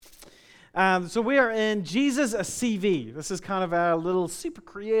So we are in Jesus a CV. This is kind of our little super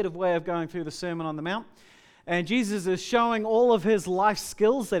creative way of going through the Sermon on the Mount. And Jesus is showing all of his life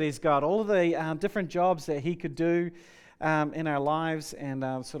skills that he's got, all of the different jobs that he could do in our lives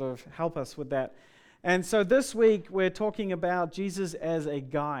and sort of help us with that. And so this week we're talking about Jesus as a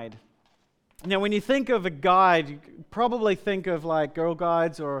guide. Now when you think of a guide, you probably think of like Girl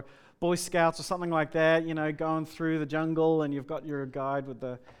Guides or Boy Scouts or something like that, you know, going through the jungle and you've got your guide with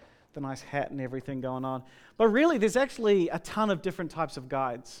the nice hat and everything going on. But really, there's actually a ton of different types of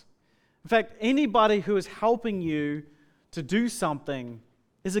guides. In fact, anybody who is helping you to do something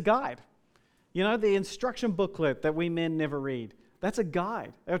is a guide. You know, the instruction booklet that we men never read, that's a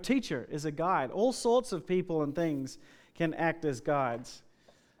guide. Our teacher is a guide. All sorts of people and things can act as guides,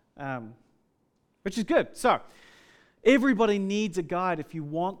 which is good. So, everybody needs a guide if you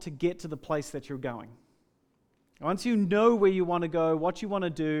want to get to the place that you're going. Once you know where you want to go, what you want to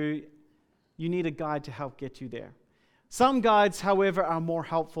do, you need a guide to help get you there. Some guides, however, are more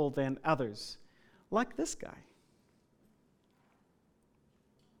helpful than others, like this guy.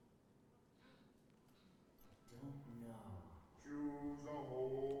 Choose a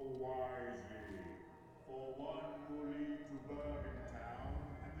hole wisely, for one will lead to Bergen Town,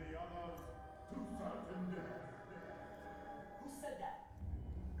 and the other to certain death. Who said that?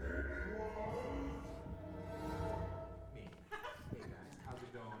 It was Me. Hey guys, how's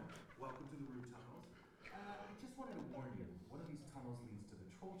it going? Welcome to the root tunnels. I just wanted to warn you, one of these tunnels leads to the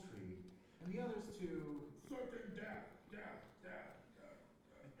troll tree, and the others to... certain death.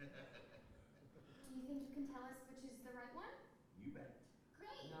 Do you think you can tell us which is the right one? You bet.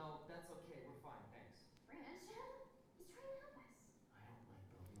 Great! No, that's okay, we're fine, thanks. Branch, he's trying to help us. I don't like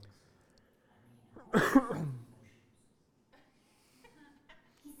the looks of it. I mean,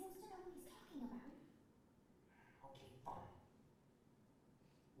 He seems to know what he's talking about. okay, fine.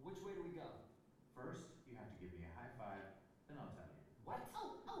 Which way do we go? First, you have to give me a high five, then I'll tell you. What?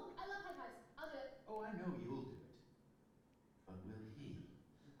 Oh, I love high fives. I'll do it. Oh, I know you'll do it. But will he?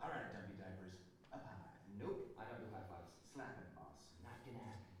 All right, dumpy diapers, up high. Nope, I don't do high fives. Slap him, boss. Not gonna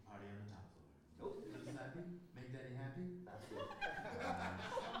happen. Party on the top floor. Nope. Little slappy, make daddy happy. That's good.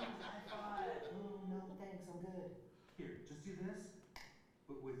 High five. Oh, no, thanks, I'm good. Here, just do this,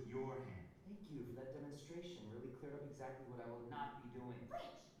 but with your hand. Thank you for that demonstration. Really cleared up exactly what I will not be doing.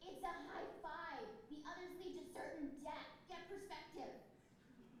 Branch, it's a high five. The others lead to certain death. Get perspective.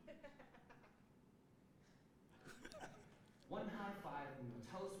 One high five and you'll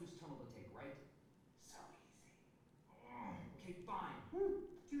tell us which tunnel to take, right? So easy. Okay, fine.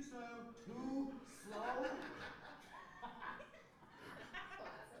 Too slow. Too slow? All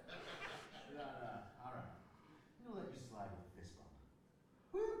right. I'm gonna let you slide with a fist bump.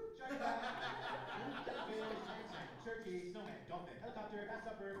 Woo! Shark attack! Fish, tank, turkey, snowman, dolphin, helicopter,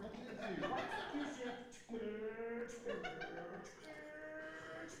 grasshopper, monkey in the zoo.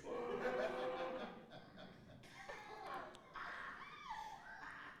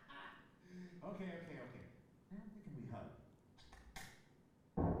 Okay. Now, when can we hug?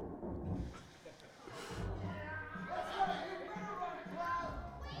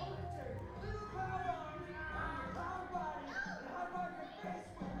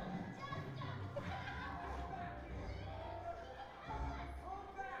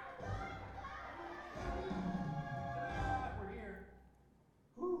 We're here.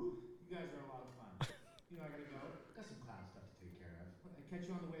 Whew, you guys are a lot of fun. You know, I gotta go. Got some clown stuff to take care of. I catch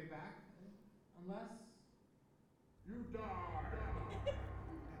you on the way back? Unless... You die.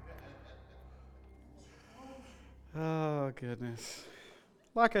 Oh, goodness.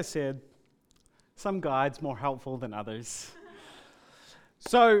 Like I said, some guides more helpful than others.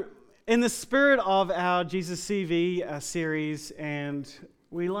 So, in the spirit of our Jesus CV series, and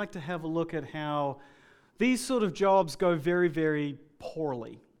we like to have a look at how these sort of jobs go very, very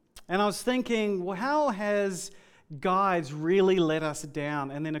poorly. And I was thinking, well, how has guides really let us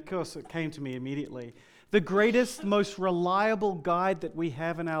down? And then, of course, it came to me immediately. The greatest, most reliable guide that we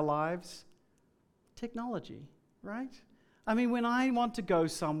have in our lives? Technology, right? I mean, when I want to go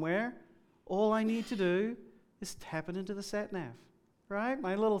somewhere, all I need to do is tap it into the sat-nav, right?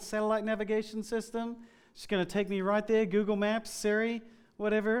 My little satellite navigation system, it's going to take me right there, Google Maps, Siri,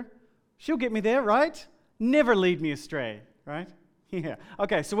 whatever. She'll get me there, right? Never lead me astray, right? Yeah.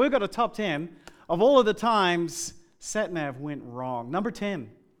 Okay, so we've got a top 10 of all of the times sat-nav went wrong. Number 10.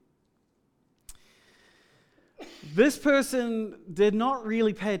 This person did not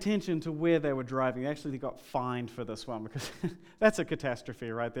really pay attention to where they were driving. Actually, they got fined for this one because that's a catastrophe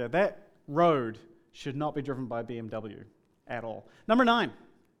right there. That road should not be driven by BMW at all. Number 9.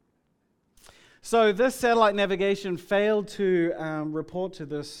 So this satellite navigation failed to report to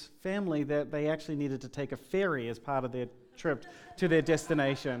this family that they actually needed to take a ferry as part of their trip to their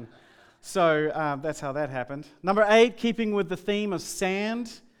destination. So that's how that happened. Number 8, keeping with the theme of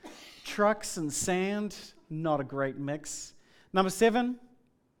sand, trucks and sand, not a great mix. Number 7,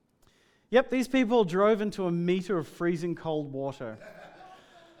 yep, these people drove into a meter of freezing cold water.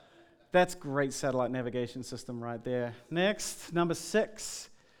 That's great satellite navigation system right there. Next, number 6,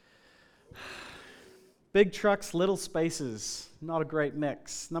 big trucks, little spaces, not a great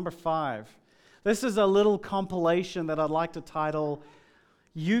mix. Number 5, this is a little compilation that I'd like to title,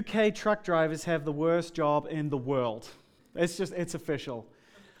 UK truck drivers have the worst job in the world. It's official.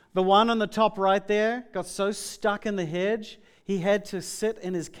 The one on the top right there got so stuck in the hedge, he had to sit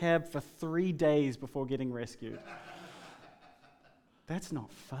in his cab for 3 days before getting rescued. That's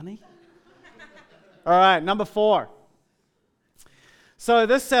not funny. All right, number 4. So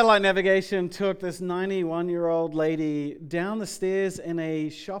this satellite navigation took this 91-year-old lady down the stairs in a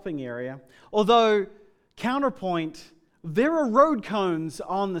shopping area. Although, counterpoint, there are road cones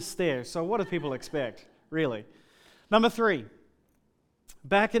on the stairs. So what do people expect, really? Number 3,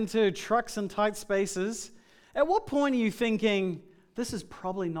 back into trucks and tight spaces. At what point are you thinking, this is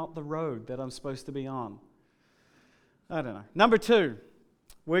probably not the road that I'm supposed to be on? I don't know. Number 2,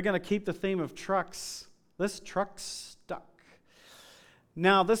 we're going to keep the theme of trucks. This truck's stuck.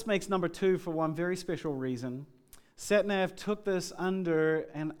 Now, this makes number 2 for one very special reason. SatNav took this under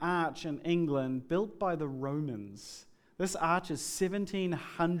an arch in England built by the Romans. This arch is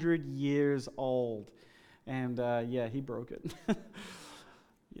 1,700 years old. And he broke it.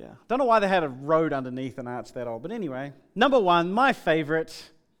 Yeah. Don't know why they had a road underneath an arch that old. But anyway, number 1, my favorite.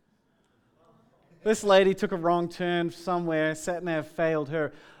 This lady took a wrong turn somewhere. SatNav failed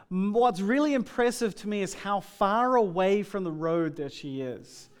her. What's really impressive to me is how far away from the road that she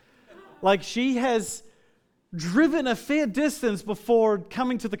is. Like, she has driven a fair distance before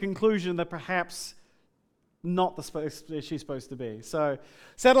coming to the conclusion that perhaps not the space she's supposed to be. So,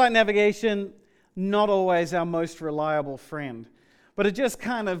 satellite navigation, not always our most reliable friend. But it just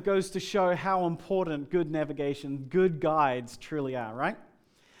kind of goes to show how important good navigation, good guides truly are, right?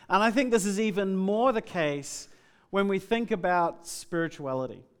 And I think this is even more the case when we think about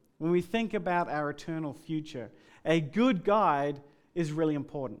spirituality, when we think about our eternal future. A good guide is really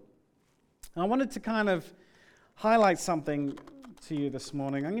important. And I wanted to kind of highlight something to you this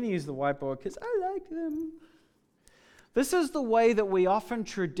morning. I'm going to use the whiteboard because I like them. This is the way that we often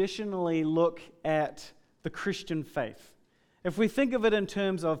traditionally look at the Christian faith. If we think of it in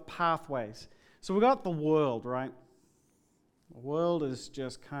terms of pathways. So we've got the world, right? The world is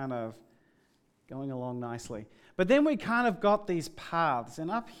just kind of going along nicely. But then we kind of got these paths.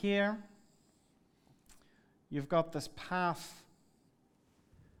 And up here, you've got this path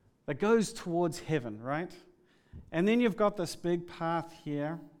that goes towards heaven, right? And then you've got this big path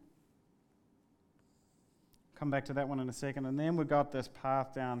here. Come back to that one in a second. And then we've got this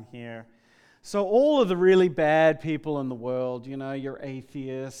path down here. So all of the really bad people in the world, you know, your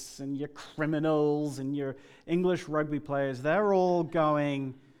atheists and your criminals and your English rugby players, they're all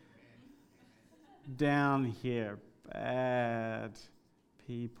going down here. Bad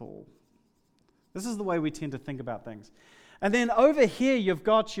people. This is the way we tend to think about things. And then over here, you've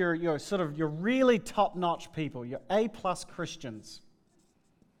got your really top-notch people, your A-plus Christians.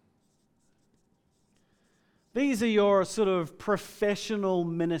 These are your sort of professional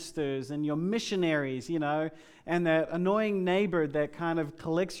ministers and your missionaries, you know, and that annoying neighbor that kind of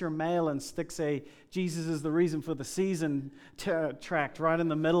collects your mail and sticks a Jesus is the reason for the season tract right in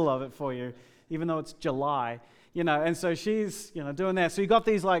the middle of it for you, even though it's July, you know, and so she's, you know, doing that. So you've got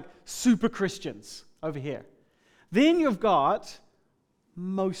these like super Christians over here. Then you've got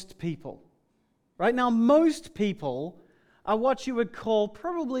most people. Right now, most people are what you would call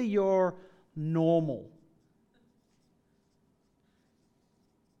probably your normal.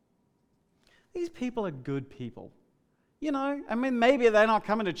 These people are good people. You know, I mean, maybe they're not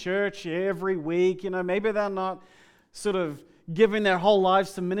coming to church every week, you know, maybe they're not sort of giving their whole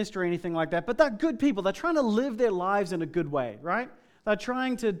lives to ministry or anything like that, but they're good people. They're trying to live their lives in a good way, right? They're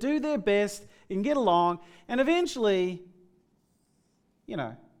trying to do their best and get along, and eventually, you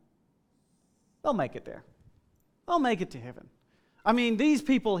know, they'll make it there. They'll make it to heaven. I mean, these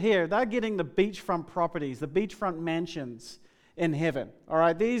people here, they're getting the beachfront properties, the beachfront mansions in heaven. All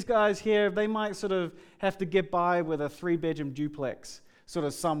right, these guys here, they might sort of have to get by with a 3-bedroom duplex sort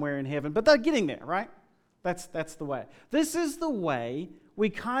of somewhere in heaven, but they're getting there, right? That's the way. This is the way we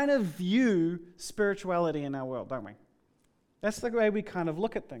kind of view spirituality in our world, don't we? That's the way we kind of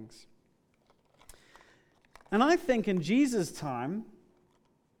look at things. And I think in Jesus' time,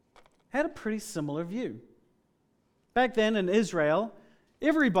 had a pretty similar view. Back then in Israel,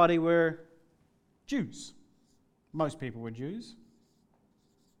 everybody were Jews. Most people were Jews.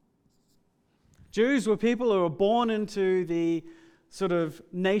 Jews were people who were born into the sort of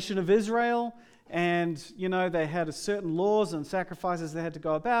nation of Israel, and, they had certain laws and sacrifices they had to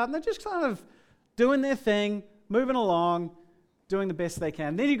go about, and they're just kind of doing their thing, moving along, doing the best they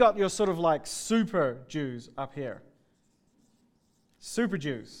can. Then you got your sort of like super Jews up here. Super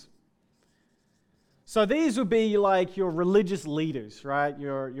Jews. So these would be like your religious leaders, right?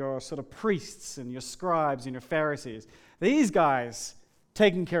 Your sort of priests and your scribes and your Pharisees. These guys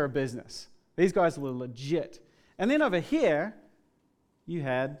taking care of business. These guys were legit. And then over here, you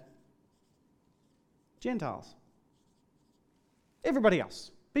had Gentiles. Everybody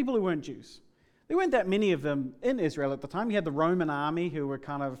else. People who weren't Jews. There weren't that many of them in Israel at the time. You had the Roman army who were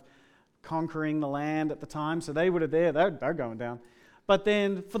kind of conquering the land at the time, so they were there. They're going down. But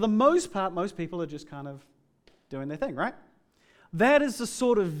then, for the most part, most people are just kind of doing their thing, right? That is the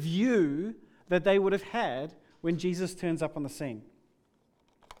sort of view that they would have had when Jesus turns up on the scene.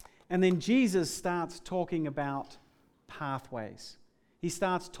 And then Jesus starts talking about pathways. He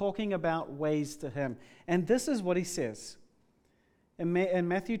starts talking about ways to him. And this is what he says. In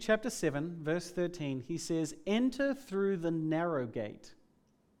Matthew chapter 7, verse 13, he says, "Enter through the narrow gate.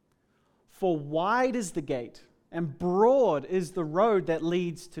 For wide is the gate, and broad is the road that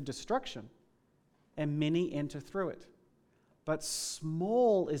leads to destruction, and many enter through it. But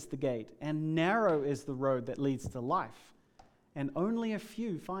small is the gate, and narrow is the road that leads to life, and only a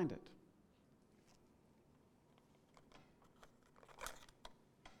few find it."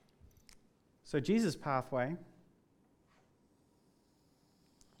 So Jesus' pathway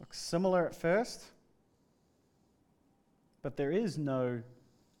looks similar at first, but there is no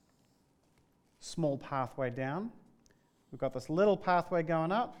small pathway down. We've got this little pathway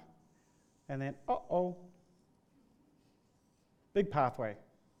going up, and then, big pathway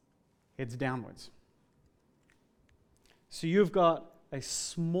heads downwards. So you've got a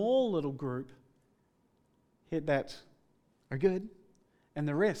small little group that are good, and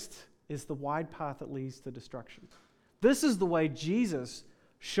the rest is the wide path that leads to destruction. This is the way Jesus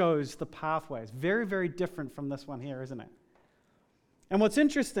shows the pathway. It's very, very different from this one here, isn't it? And what's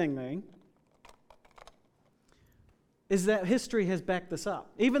interesting, is that history has backed this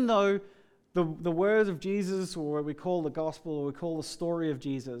up. Even though the words of Jesus, or what we call the gospel, or we call the story of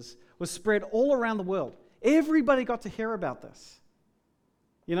Jesus, was spread all around the world. Everybody got to hear about this.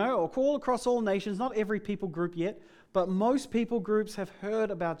 All across all nations, not every people group yet, but most people groups have heard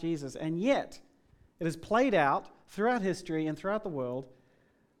about Jesus. And yet, it has played out throughout history and throughout the world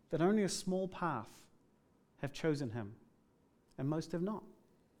that only a small path have chosen him, and most have not.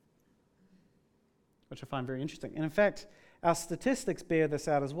 Which I find very interesting. And in fact, our statistics bear this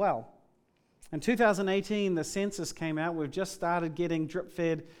out as well. In 2018, the census came out. We've just started getting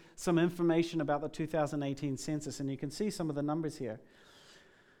drip-fed some information about the 2018 census, and you can see some of the numbers here.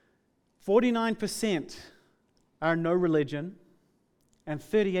 49% are no religion, and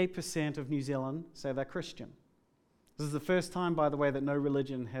 38% of New Zealand say they're Christian. This is the first time, by the way, that no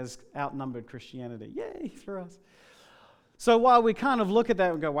religion has outnumbered Christianity. Yay for us. So while we kind of look at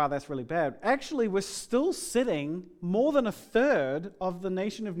that and go, wow, that's really bad, actually we're still sitting more than a third of the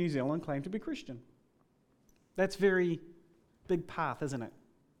nation of New Zealand claim to be Christian. That's very big path, isn't it?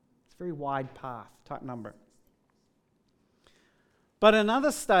 It's a very wide path type number. But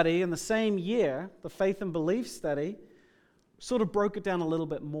another study in the same year, the Faith and Belief study, sort of broke it down a little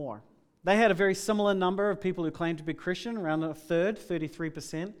bit more. They had a very similar number of people who claimed to be Christian, around a third,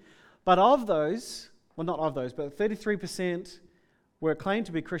 33%. But of those, well, not of those, but 33% were claimed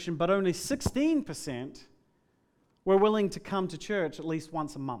to be Christian, but only 16% were willing to come to church at least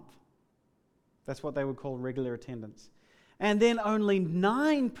once a month. That's what they would call regular attendance. And then only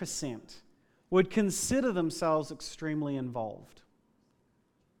 9% would consider themselves extremely involved.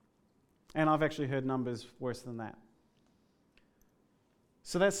 And I've actually heard numbers worse than that.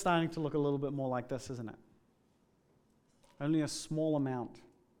 So that's starting to look a little bit more like this, isn't it? Only a small amount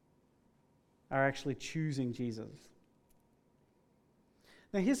are actually choosing Jesus.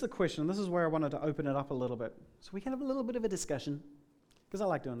 Now here's the question. This is where I wanted to open it up a little bit, so we can have a little bit of a discussion, because I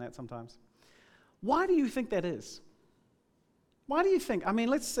like doing that sometimes. Why do you think that is? Why do you think?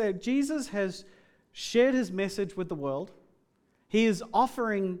 Let's say Jesus has shared his message with the world. He is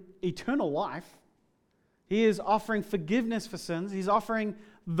offering eternal life. He is offering forgiveness for sins. He's offering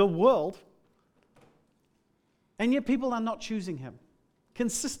the world. And yet people are not choosing him.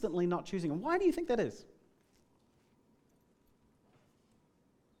 Consistently not choosing him. Why do you think that is?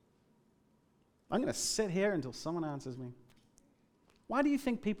 I'm going to sit here until someone answers me. Why do you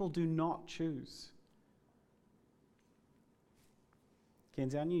think people do not choose?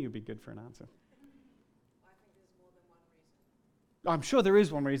 Kenzie, I knew you'd be good for an answer. I think there's more than one reason. I'm sure there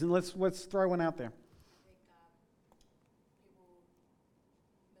is one reason. Let's throw one out there. I think people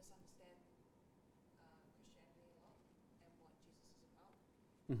misunderstand Christianity a lot and what Jesus is about.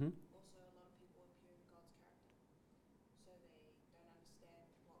 Mm-hmm. Also, a lot of people impugn God's character, so they don't understand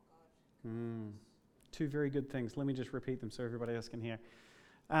what God is. Two very good things. Let me just repeat them so everybody else can hear.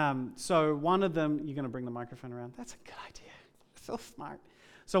 So one of them, you're going to bring the microphone around. That's a good idea. So smart.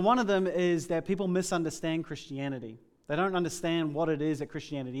 So one of them is that people misunderstand Christianity. They don't understand what it is that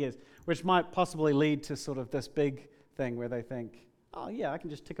Christianity is, which might possibly lead to sort of this big thing where they think, oh yeah, I can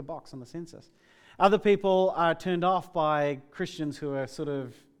just tick a box on the census. Other people are turned off by Christians who are sort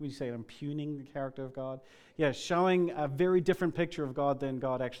of, would you say, impugning the character of God? Yeah, showing a very different picture of God than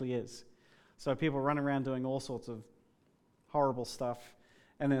God actually is. So people run around doing all sorts of horrible stuff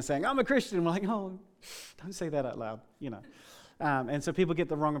and then saying, I'm a Christian. We're like, oh, don't say that out loud, you know. And so people get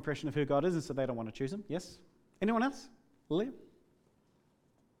the wrong impression of who God is, and so they don't want to choose him. Yes? Anyone else? Lilia?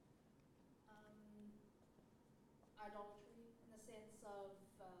 Idolatry, in the sense of,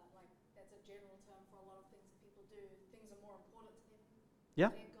 like, that's a general term for a lot of things that people do. Things are more important to them Yeah?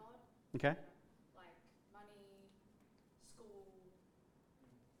 than God. Okay. Like money, school,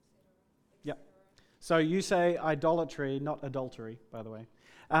 etc. Yep. So you say idolatry, not adultery, by the way.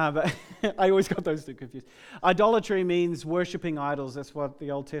 But I always got those two confused. Idolatry means worshipping idols. That's what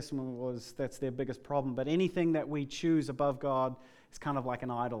the Old Testament was. That's their biggest problem. But anything that we choose above God is kind of like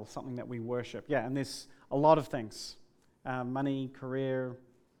an idol, something that we worship. Yeah, and there's a lot of things. Money, career,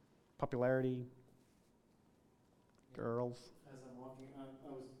 popularity, girls, As I'm walking, I was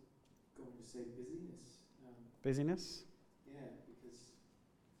going to say busyness. busyness. Yeah, because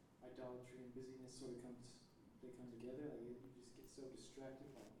idolatry and busyness sort of they come together. Like you just get so distracted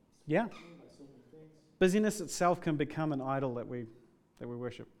by Yeah. by so many things. Busyness itself can become an idol that we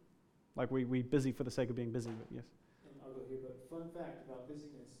worship. Like we busy for the sake of being busy, but yes. And I'll go here, but fun fact about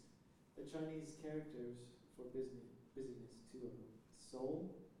busyness: the Chinese characters for busyness, two of them,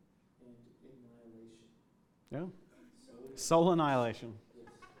 soul and annihilation. Yeah. Soul. Soul annihilation. Yes.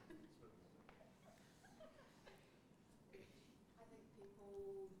 I think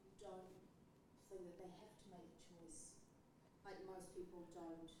people don't think that they have to make a choice. Like most people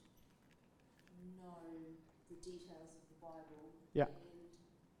don't know the details of the Bible. Yeah.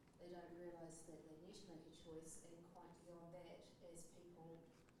 And they don't realise that they need to make a choice. And quite beyond that, as people,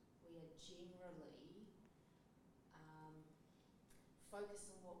 we are generally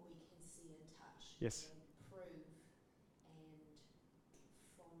focused on what we can see and touch. Yes. And prove. And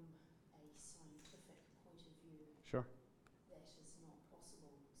from a scientific point of view, Sure. that is not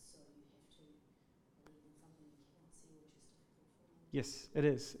possible, so you have to believe in something you cannot see, which is difficult for them. Yes, it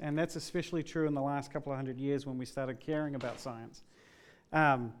is. And that's especially true in the last couple of hundred years when we started caring about science.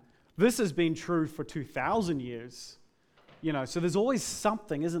 This has been true for 2,000 years. You know, so there's always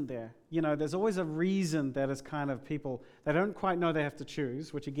something, isn't there? You know, there's always a reason that is kind of people, they don't quite know they have to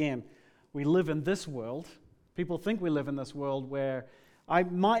choose, which again, we live in this world. People think we live in this world where I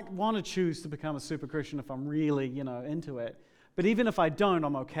might want to choose to become a super Christian if I'm really, you know, into it. But even if I don't,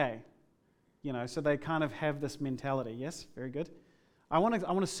 I'm okay. You know, so they kind of have this mentality. Yes, very good. I want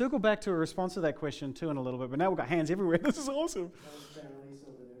to circle back to a response to that question too in a little bit, but now we've got hands everywhere. This is awesome. That was Charlize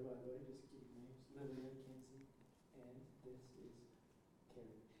over there, by the way. Just keep names: Lilia, Kenzie, and this is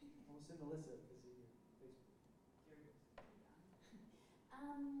Carrie. I want to say Melissa because of your Facebook. Carrie.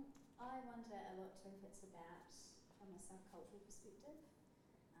 I wonder a lot too if it's about, from a subcultural perspective.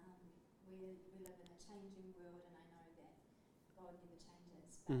 We live in a changing world, and I know that God never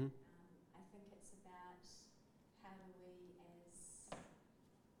changes, but Mhm. I think it's about how do we as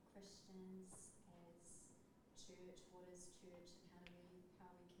Christians, as church, what is church, and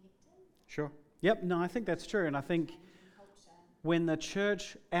how are we connected? Sure. Yep, no, I think that's true. And I think Changing culture. when the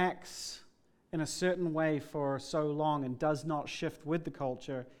church acts in a certain way for so long and does not shift with the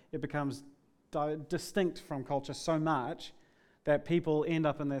culture, it becomes distinct from culture so much that people end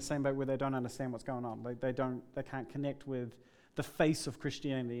up in that same boat where they don't understand what's going on. They can't connect with the face of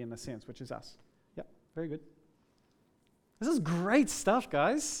Christianity in a sense, which is us. Yep, very good. This is great stuff,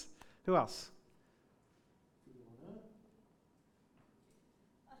 guys. Who else? Fiona.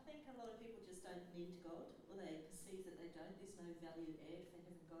 I think a lot of people just don't need God, or they perceive that they don't. There's no value add for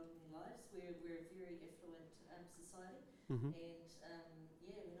having God in their lives. We're a very affluent society, Mm-hmm. and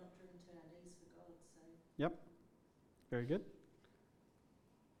we're not driven to our knees for God. So Yep, very good.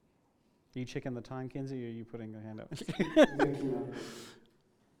 Are you checking the time, Kenzie, or are you putting your hand up? I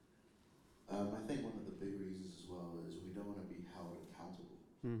think one of the big reasons as well is we don't want to be held accountable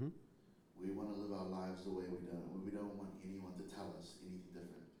Mm-hmm. We want to live our lives the way we do. We don't want anyone to tell us anything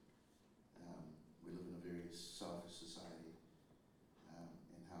different. We live in a very selfish society, and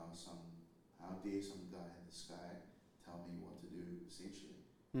how dare some guy in the sky tell me what to do, essentially.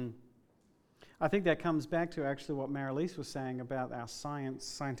 Mm. I think that comes back to actually what Marilise was saying about our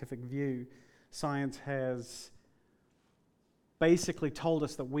scientific view. Science has basically told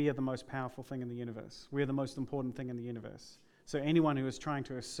us that we are the most powerful thing in the universe. We are the most important thing in the universe. So anyone who is trying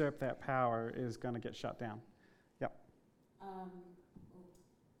to usurp that power is going to get shut down. Yep. Well,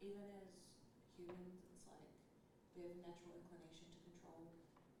 even as humans, it's like we have a natural inclination to control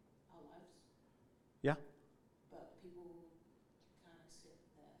our lives. Yeah. But people can't accept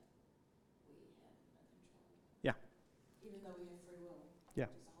that we have no control. Yeah. Even though we have free will. Yeah.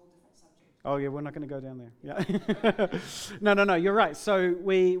 Which is a whole different subject. Oh, yeah, we're not going to go down there. Yeah. No, you're right. So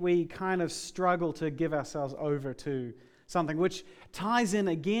we kind of struggle to give ourselves over to something, which ties in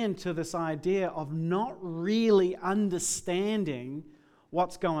again to this idea of not really understanding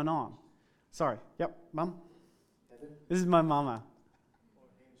what's going on. Sorry. Yep, Mum? Heather? This is my mama. Or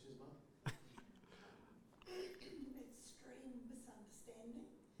Hamish's mum? Extreme misunderstanding.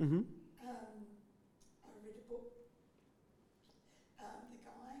 Mm-hmm. I read a book. The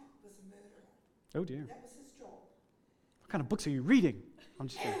guy was a murderer. Oh, dear. That was his job. What kind of books are you reading? I'm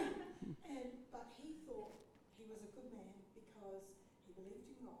just kidding. But he thought he was a good man because he believed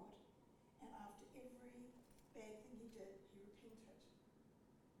in God, and after every bad thing he did, he repented.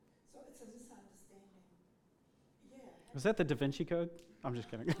 So it's a misunderstanding. Yeah. Was that the Da Vinci Code? I'm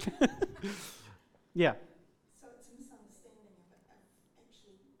just kidding. Yeah. So it's a misunderstanding of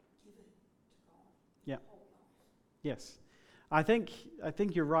actually giving to God. Yeah. Whole life. Yes. I think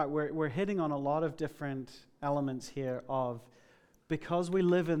you're right. We're hitting on a lot of different elements here of, because we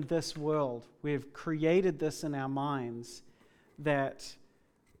live in this world, we've created this in our minds that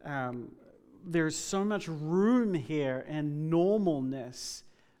there's so much room here and normalness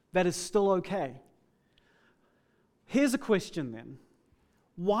that is still okay. Here's a question then.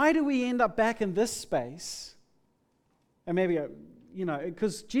 Why do we end up back in this space? And maybe,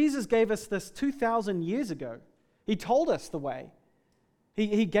 because Jesus gave us this 2,000 years ago. He told us the way.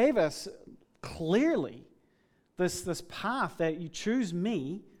 He gave us clearly this path that you choose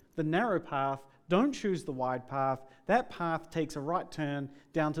me, the narrow path, don't choose the wide path. That path takes a right turn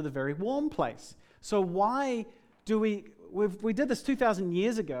down to the very warm place. So why do we did this 2,000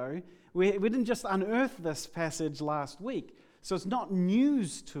 years ago. We didn't just unearth this passage last week. So it's not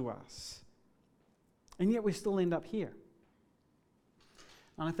news to us. And yet we still end up here.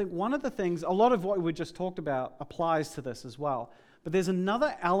 And I think one of the things, a lot of what we just talked about applies to this as well. But there's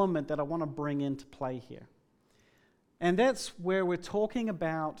another element that I want to bring into play here. And that's where we're talking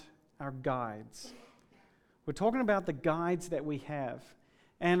about our guides. We're talking about the guides that we have.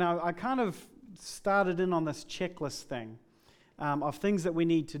 And I kind of started in on this checklist thing of things that we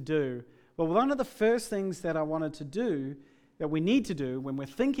need to do. But one of the first things that I wanted to do, that we need to do when we're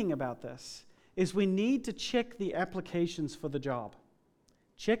thinking about this, is we need to check the applications for the job.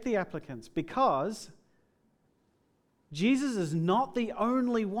 Check the applicants, because Jesus is not the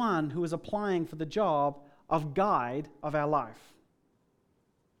only one who is applying for the job of guide of our life.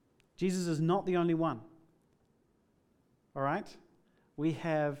 Jesus is not the only one. All right? We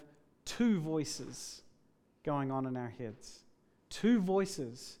have two voices going on in our heads. Two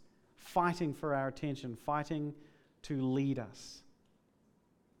voices fighting for our attention, fighting to lead us.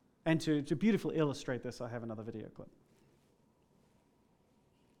 And to beautifully illustrate this, I have another video clip.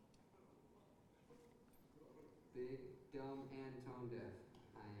 Big, dumb, and tone deaf.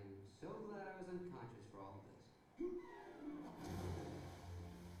 I am so glad I was unconscious for all of this.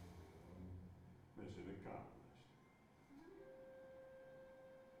 Mission accomplished.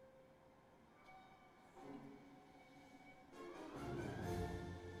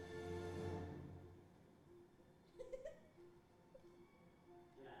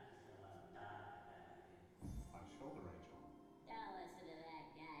 On shoulder, Rachel. Don't listen to that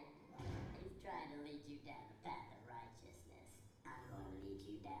guy. He's trying to lead you down the path of righteousness. I'm going to lead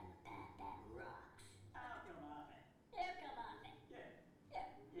you down the path that rocks.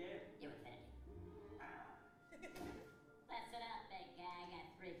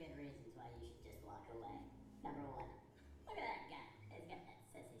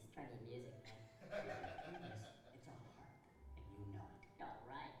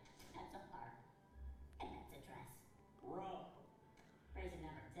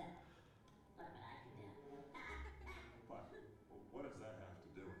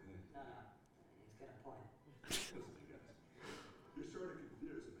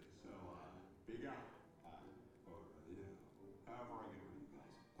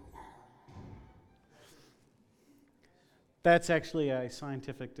 That's actually a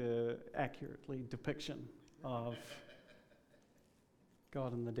scientific, accurately depiction of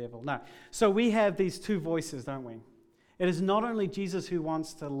God and the devil. No. So we have these two voices, don't we? It is not only Jesus who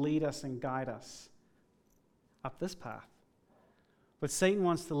wants to lead us and guide us up this path, but Satan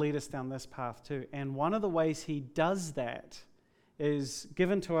wants to lead us down this path too. And one of the ways he does that is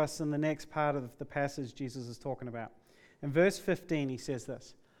given to us in the next part of the passage Jesus is talking about. In verse 15, he says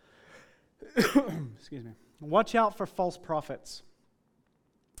this. Excuse me. Watch out for false prophets.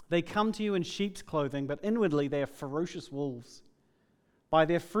 They come to you in sheep's clothing, but inwardly they are ferocious wolves. By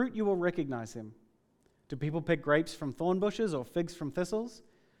their fruit you will recognize them. Do people pick grapes from thorn bushes or figs from thistles?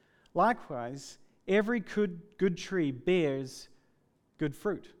 Likewise, every good tree bears good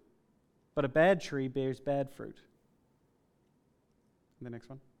fruit, but a bad tree bears bad fruit. The next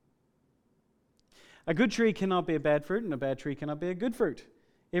one. A good tree cannot bear bad fruit, and a bad tree cannot bear good fruit.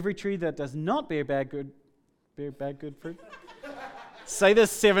 Every tree that does not bear good fruit. Say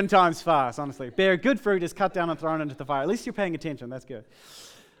this 7 times fast, honestly. Bear good fruit is cut down and thrown into the fire. At least you're paying attention. That's good.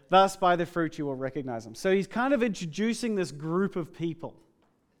 Thus, by the fruit you will recognize them. So he's kind of introducing this group of people,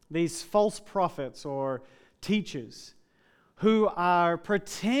 these false prophets or teachers, who are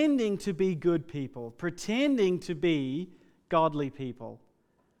pretending to be good people, pretending to be godly people,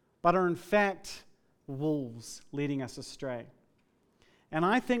 but are in fact wolves leading us astray. And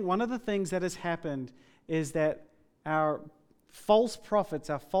I think one of the things that has happened is that our false prophets,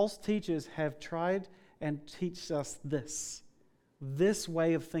 our false teachers have tried and teach us this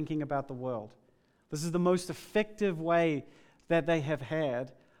way of thinking about the world. This is the most effective way that they have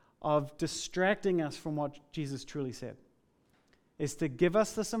had of distracting us from what Jesus truly said, is to give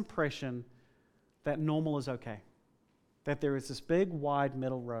us this impression that normal is okay, that there is this big, wide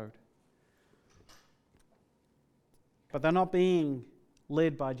middle road. But they're not being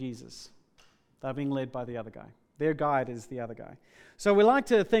led by Jesus. They're being led by the other guy. Their guide is the other guy. So we like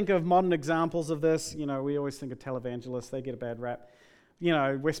to think of modern examples of this. You know, we always think of televangelists. They get a bad rap. You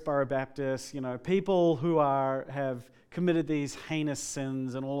know, Westboro Baptist, you know, people who have committed these heinous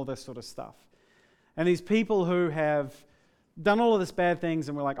sins and all of this sort of stuff. And these people who have done all of this bad things,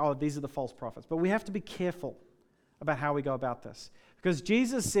 and we're like, oh, these are the false prophets. But we have to be careful about how we go about this. Because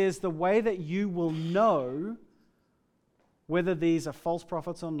Jesus says the way that you will know whether these are false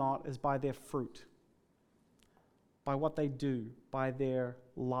prophets or not is by their fruit, by what they do, by their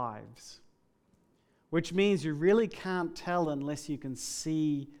lives. Which means you really can't tell unless you can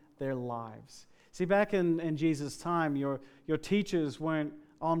see their lives. See, back in Jesus' time, your teachers weren't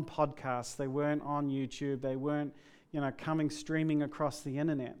on podcasts, they weren't on YouTube, they weren't, coming streaming across the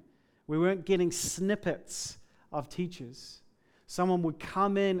internet. We weren't getting snippets of teachers. Someone would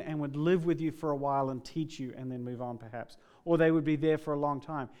come in and would live with you for a while and teach you and then move on perhaps. Or they would be there for a long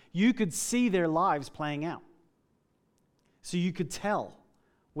time. You could see their lives playing out. So you could tell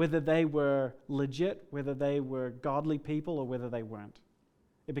whether they were legit, whether they were godly people, or whether they weren't.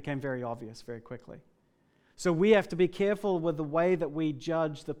 It became very obvious very quickly. So we have to be careful with the way that we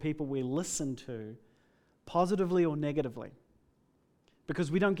judge the people we listen to, positively or negatively, because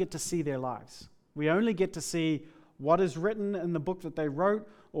we don't get to see their lives. We only get to see what is written in the book that they wrote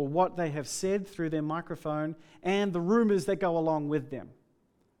or what they have said through their microphone and the rumors that go along with them.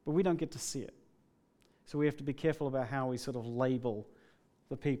 But we don't get to see it. So we have to be careful about how we sort of label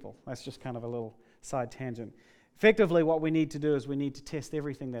the people. That's just kind of a little side tangent. Effectively, what we need to do is we need to test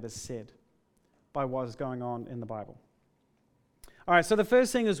everything that is said by what is going on in the Bible. All right, so the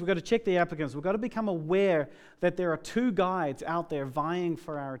first thing is we've got to check the applicants. We've got to become aware that there are two guides out there vying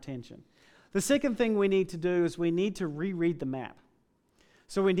for our attention. The second thing we need to do is we need to reread the map.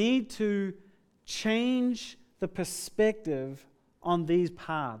 So we need to change the perspective on these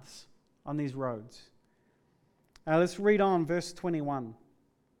paths, on these roads. Let's read on verse 21.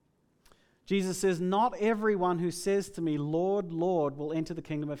 Jesus says, "Not everyone who says to me, 'Lord, Lord,' will enter the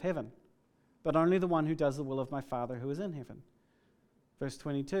kingdom of heaven, but only the one who does the will of my Father who is in heaven." Verse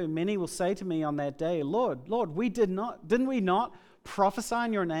 22, "Many will say to me on that day, 'Lord, Lord, didn't we not prophesy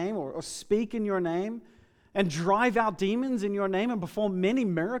in your name or speak in your name and drive out demons in your name and perform many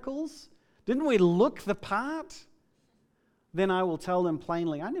miracles? Didn't we look the part?' Then I will tell them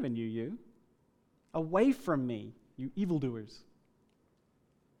plainly, 'I never knew you. Away from me, you evildoers.'"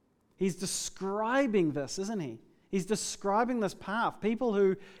 He's describing this, isn't he? He's describing this path. People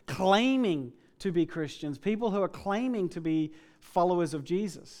who claiming to be Christians, people who are claiming to be followers of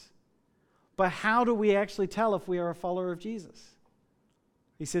Jesus. But how do we actually tell if we are a follower of Jesus?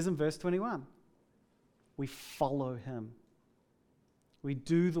 He says in verse 21, we follow him. We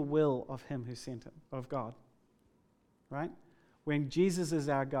do the will of him who sent him, of God. Right? When Jesus is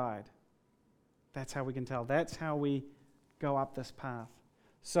our guide, that's how we can tell. That's how we go up this path.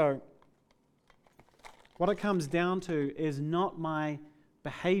 So, what it comes down to is not my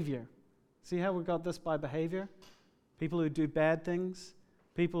behavior. See how we got this by behavior? People who do bad things,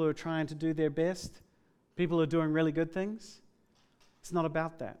 people who are trying to do their best, people who are doing really good things. It's not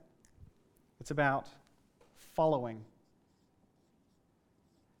about that. It's about following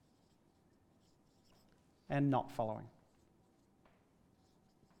and not following.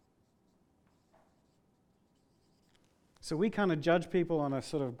 So we kind of judge people on a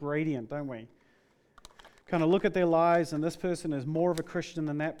sort of gradient, don't we? Kind of look at their lives, and this person is more of a Christian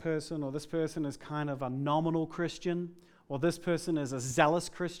than that person, or this person is kind of a nominal Christian, or this person is a zealous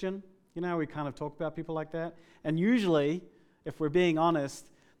Christian. You know, we kind of talk about people like that. And usually, if we're being honest,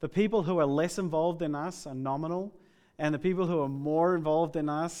 the people who are less involved than us are nominal, and the people who are more involved than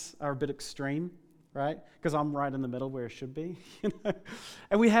us are a bit extreme, right? Because I'm right in the middle where it should be. You know?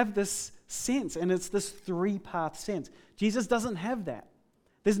 And we have this sense, and it's this three-path sense. Jesus doesn't have that.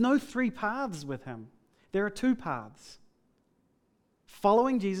 There's no three paths with him. There are two paths.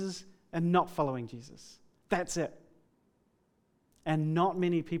 Following Jesus and not following Jesus. That's it. And not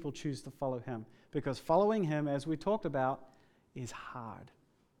many people choose to follow him, because following him, as we talked about, is hard.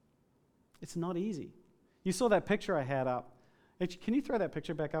 It's not easy. You saw that picture I had up. Actually, can you throw that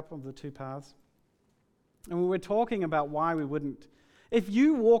picture back up of the two paths? And we were talking about why we wouldn't. If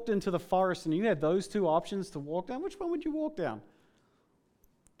you walked into the forest and you had those two options to walk down, which one would you walk down?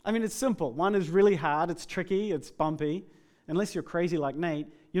 I mean, it's simple. One is really hard, it's tricky, it's bumpy. Unless you're crazy like Nate,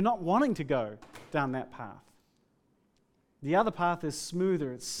 you're not wanting to go down that path. The other path is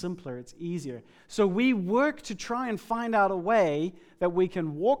smoother, it's simpler, it's easier. So we work to try and find out a way that we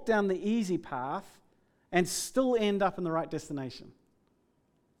can walk down the easy path and still end up in the right destination.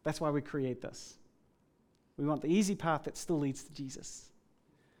 That's why we create this. We want the easy path that still leads to Jesus.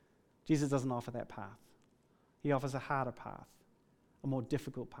 Jesus doesn't offer that path. He offers a harder path, a more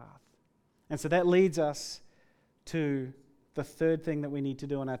difficult path. And so that leads us to the third thing that we need to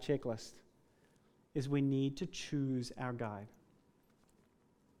do on our checklist, is we need to choose our guide.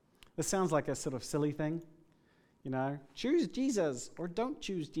 This sounds like a sort of silly thing, you know, choose Jesus or don't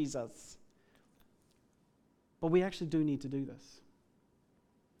choose Jesus. But we actually do need to do this.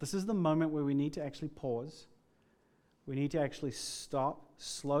 This is the moment where we need to actually pause. We need to actually stop,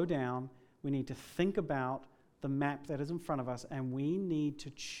 slow down. We need to think about the map that is in front of us, and we need to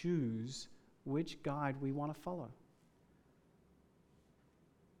choose which guide we want to follow.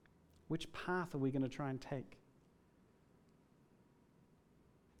 Which path are we going to try and take?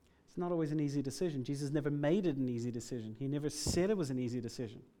 It's not always an easy decision. Jesus never made it an easy decision. He never said it was an easy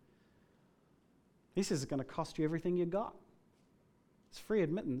decision. He says it's going to cost you everything you got. It's free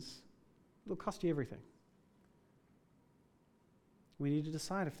admittance. It'll cost you everything. We need to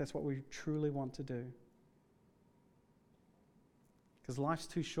decide if that's what we truly want to do. Because life's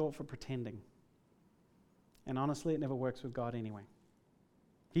too short for pretending. And honestly, it never works with God anyway.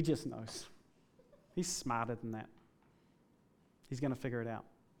 He just knows. He's smarter than that. He's going to figure it out.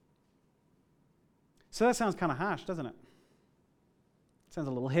 So that sounds kind of harsh, doesn't it? Sounds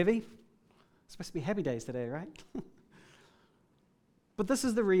a little heavy. It's supposed to be happy days today, right? But this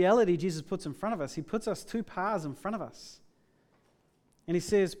is the reality Jesus puts in front of us. He puts us two paths in front of us. And he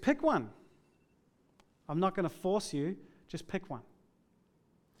says, pick one. I'm not going to force you, just pick one.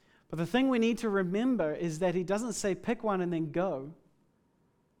 But the thing we need to remember is that he doesn't say pick one and then go.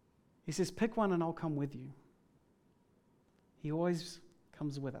 He says, pick one and I'll come with you. He always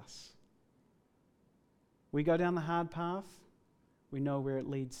comes with us. We go down the hard path. We know where it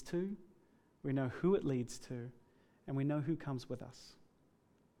leads to. We know who it leads to. And we know who comes with us.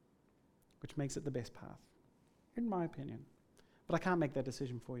 Which makes it the best path, in my opinion. But I can't make that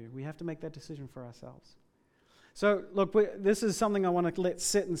decision for you. We have to make that decision for ourselves. So, look, this is something I want to let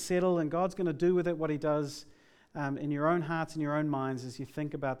sit and settle, and God's going to do with it what he does in your own hearts and your own minds as you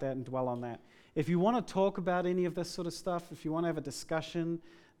think about that and dwell on that. If you want to talk about any of this sort of stuff, if you want to have a discussion,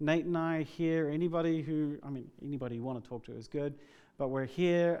 Nate and I are here. Anybody you want to talk to is good, but we're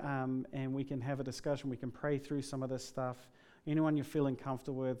here and we can have a discussion. We can pray through some of this stuff. Anyone you're feeling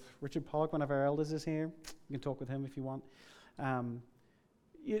comfortable with. Richard Pollock, one of our elders, is here. You can talk with him if you want.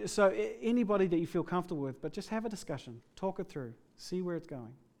 So anybody that you feel comfortable with, but just have a discussion. Talk it through. See where it's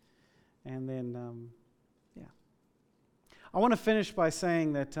going. And then, I want to finish by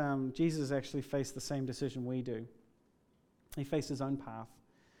saying that Jesus actually faced the same decision we do. He faced his own path.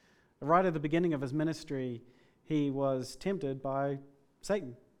 Right at the beginning of his ministry, he was tempted by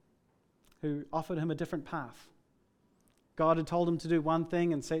Satan, who offered him a different path. God had told him to do one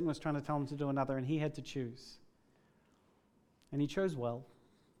thing, and Satan was trying to tell him to do another, and he had to choose. And he chose well.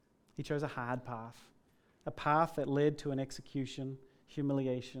 He chose a hard path, a path that led to an execution,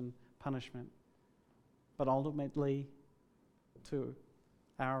 humiliation, punishment, but ultimately to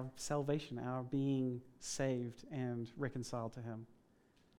our salvation, our being saved and reconciled to Him.